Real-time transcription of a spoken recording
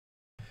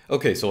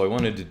Okay, so I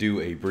wanted to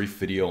do a brief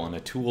video on a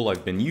tool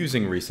I've been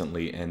using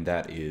recently, and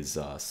that is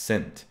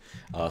Scent.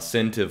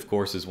 Scent, of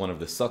course, is one of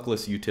the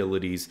suckless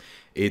utilities.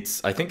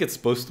 I think it's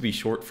supposed to be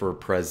short for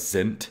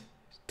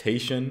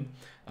presentation,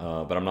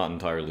 but I'm not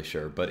entirely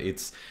sure. But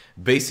it's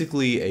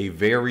basically a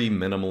very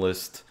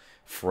minimalist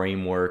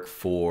framework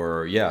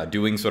for, yeah,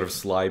 doing sort of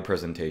slide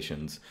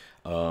presentations.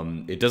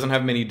 It doesn't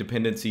have many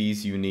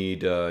dependencies. You need,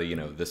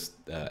 this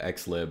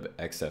xlib,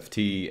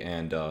 xft,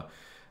 and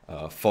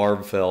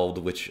Farbfeld,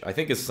 which I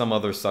think is some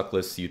other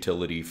suckless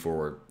utility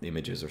for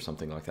images or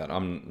something like that.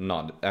 I'm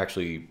not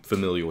actually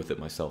familiar with it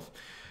myself.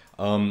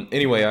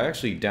 Anyway, I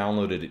actually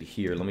downloaded it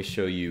here. Let me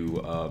show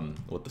you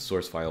what the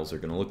source files are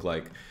going to look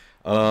like.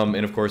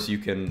 And of course, you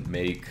can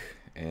make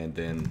and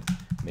then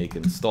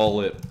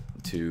install it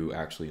to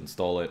actually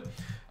install it.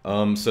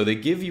 So they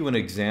give you an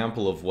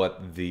example of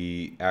what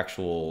the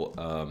actual,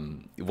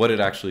 what it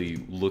actually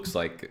looks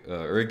like,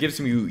 or it gives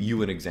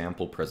you an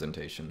example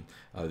presentation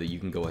that you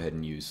can go ahead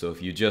and use. So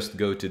if you just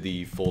go to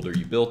the folder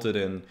you built it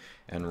in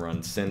and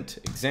run scent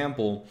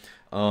example,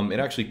 it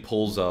actually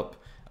pulls up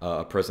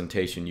a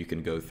presentation you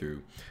can go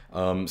through.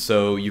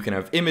 So you can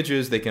have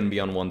images, they can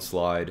be on one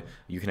slide.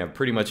 You can have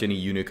pretty much any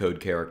Unicode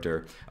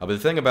character. But the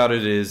thing about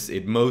it is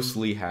it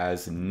mostly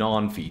has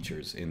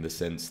non-features in the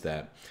sense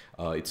that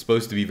it's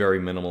supposed to be very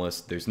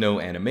minimalist. There's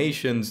no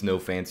animations, no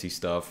fancy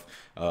stuff.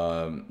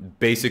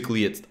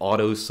 Basically, it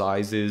auto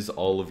sizes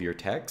all of your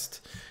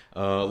text.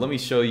 Let me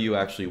show you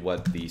actually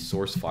what the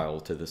source file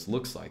to this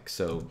looks like.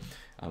 So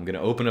I'm going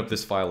to open up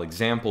this file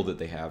example that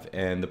they have,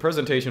 and the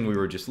presentation we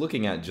were just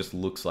looking at just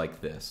looks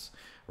like this,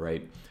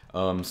 right?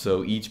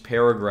 So each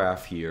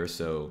paragraph here,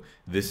 so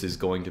this is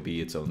going to be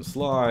its own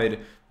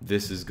slide,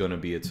 this is going to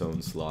be its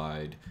own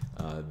slide,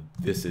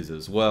 this is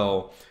as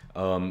well.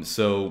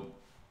 So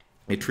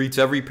it treats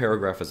every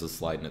paragraph as a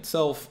slide in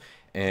itself,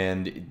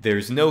 and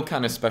there's no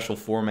kind of special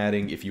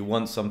formatting. If you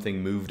want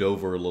something moved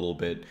over a little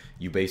bit,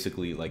 you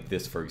basically, like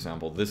this for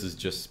example, this is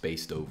just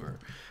spaced over.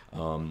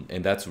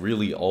 And that's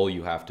really all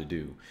you have to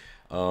do.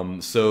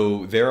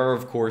 So there are,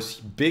 of course,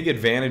 big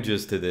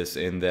advantages to this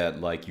in that,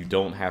 like, you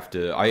don't have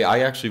to... I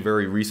actually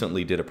very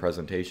recently did a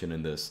presentation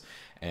in this,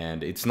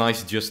 and it's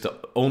nice just to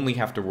only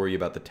have to worry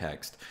about the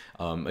text.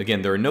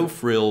 Again, there are no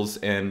frills,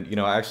 and,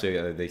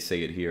 actually, they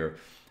say it here.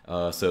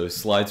 So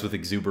slides with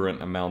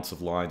exuberant amounts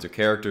of lines or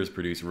characters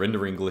produce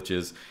rendering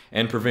glitches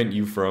and prevent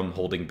you from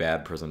holding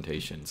bad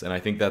presentations. And I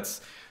think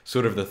that's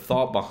sort of the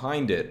thought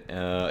behind it.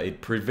 It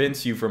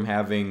prevents you from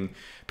having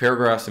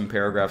paragraphs and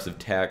paragraphs of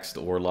text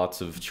or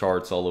lots of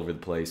charts all over the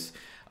place.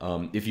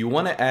 If you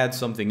want to add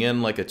something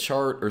in, like a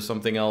chart or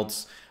something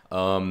else,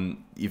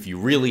 if you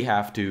really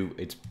have to,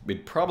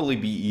 it'd probably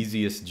be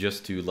easiest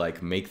just to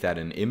like make that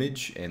an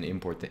image and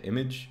import the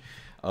image.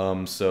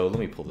 So let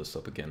me pull this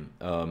up again.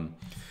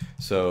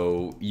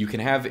 So you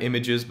can have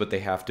images, but they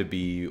have to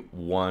be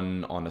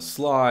one on a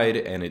slide,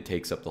 and it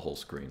takes up the whole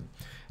screen.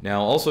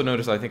 Now, also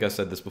notice, I think I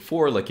said this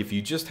before, like if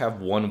you just have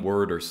one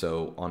word or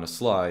so on a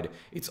slide,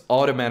 it's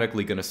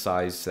automatically going to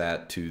size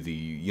that to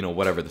the,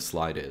 whatever the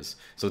slide is.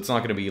 So it's not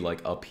going to be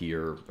like up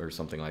here or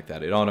something like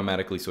that. It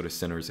automatically sort of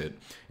centers it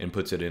and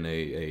puts it in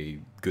a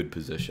good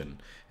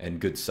position and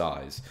good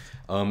size.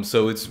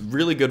 So it's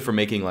really good for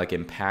making like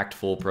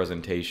impactful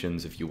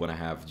presentations if you want to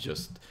have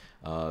just,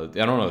 I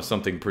don't know,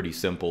 something pretty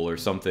simple or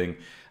something.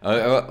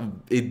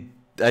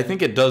 I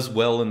think it does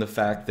well in the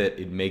fact that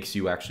it makes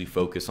you actually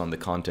focus on the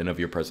content of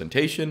your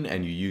presentation,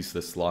 and you use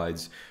the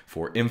slides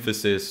for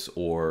emphasis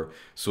or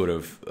sort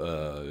of,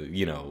 I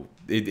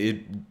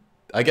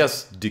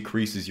guess,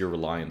 decreases your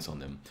reliance on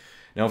them.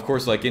 Now, of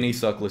course, like any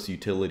suckless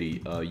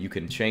utility, you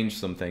can change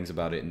some things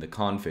about it in the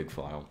config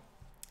file.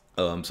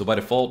 So by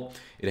default,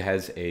 it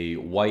has a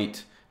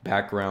white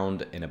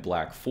background and a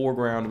black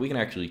foreground. We can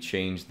actually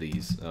change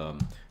these.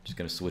 Just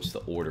going to switch the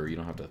order. You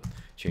don't have to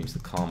change the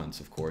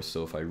comments, of course.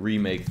 So if I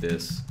remake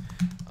this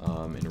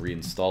and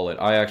reinstall it,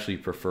 I actually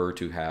prefer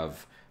to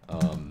have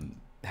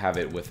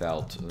it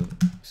without,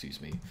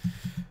 excuse me.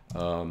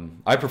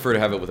 I prefer to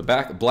have it with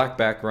a black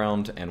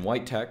background and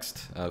white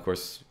text. Of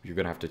course, you're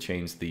going to have to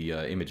change the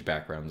image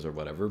backgrounds or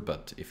whatever,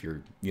 but if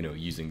you're,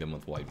 using them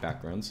with white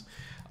backgrounds.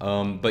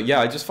 But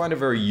yeah, I just find it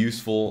very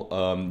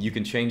useful. You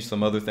can change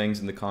some other things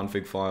in the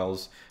config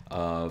files,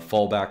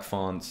 fallback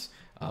fonts,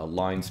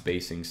 line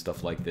spacing,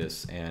 stuff like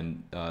this,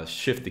 and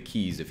shift the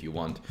keys if you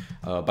want.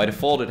 By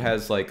default, it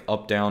has like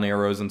up-down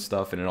arrows and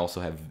stuff, and it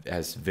also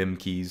has Vim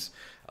keys.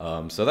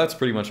 So that's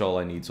pretty much all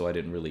I need, so I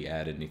didn't really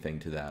add anything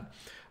to that.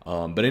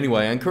 But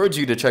anyway, I encourage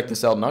you to check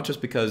this out, not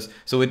just because,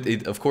 so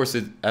of course,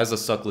 as a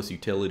suckless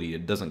utility,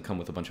 it doesn't come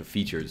with a bunch of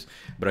features,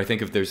 but I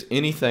think if there's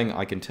anything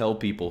I can tell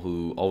people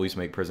who always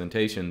make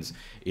presentations,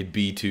 it'd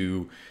be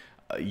to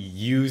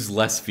use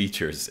less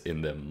features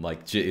in them.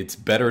 Like, it's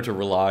better to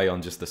rely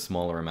on just a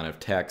smaller amount of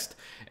text.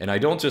 And I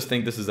don't just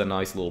think this is a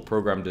nice little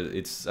program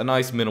it's a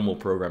nice minimal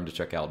program to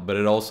check out, but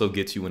it also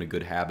gets you in a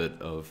good habit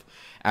of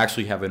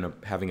actually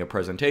having a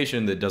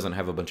presentation that doesn't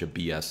have a bunch of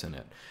BS in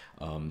it.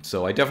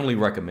 So I definitely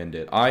recommend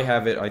it. I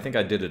have it, I think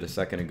I did it a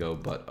second ago,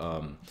 but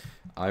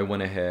I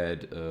went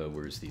ahead,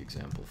 where's the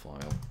example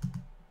file?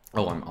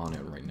 Oh, I'm on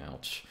it right now.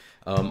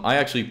 I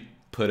actually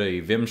put a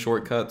Vim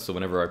shortcut, so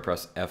whenever I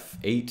press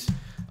F8,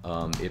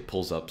 it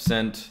pulls up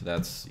Scent.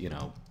 That's, you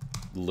know,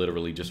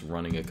 literally just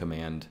running a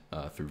command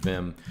through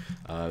Vim.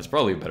 It's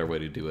probably a better way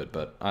to do it,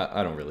 but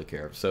I don't really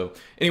care. So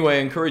anyway, I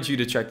encourage you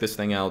to check this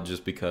thing out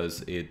just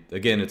because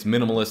again, it's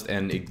minimalist,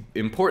 and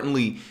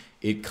importantly,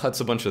 it cuts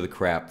a bunch of the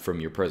crap from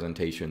your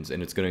presentations,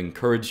 and it's going to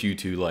encourage you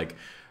to like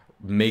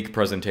make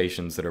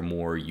presentations that are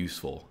more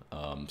useful.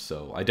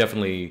 So I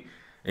definitely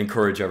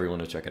encourage everyone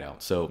to check it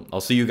out. So I'll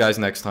see you guys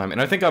next time.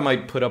 And I think I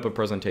might put up a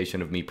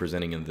presentation of me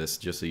presenting in this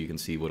just so you can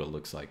see what it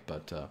looks like.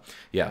 But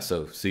yeah,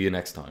 so see you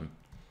next time.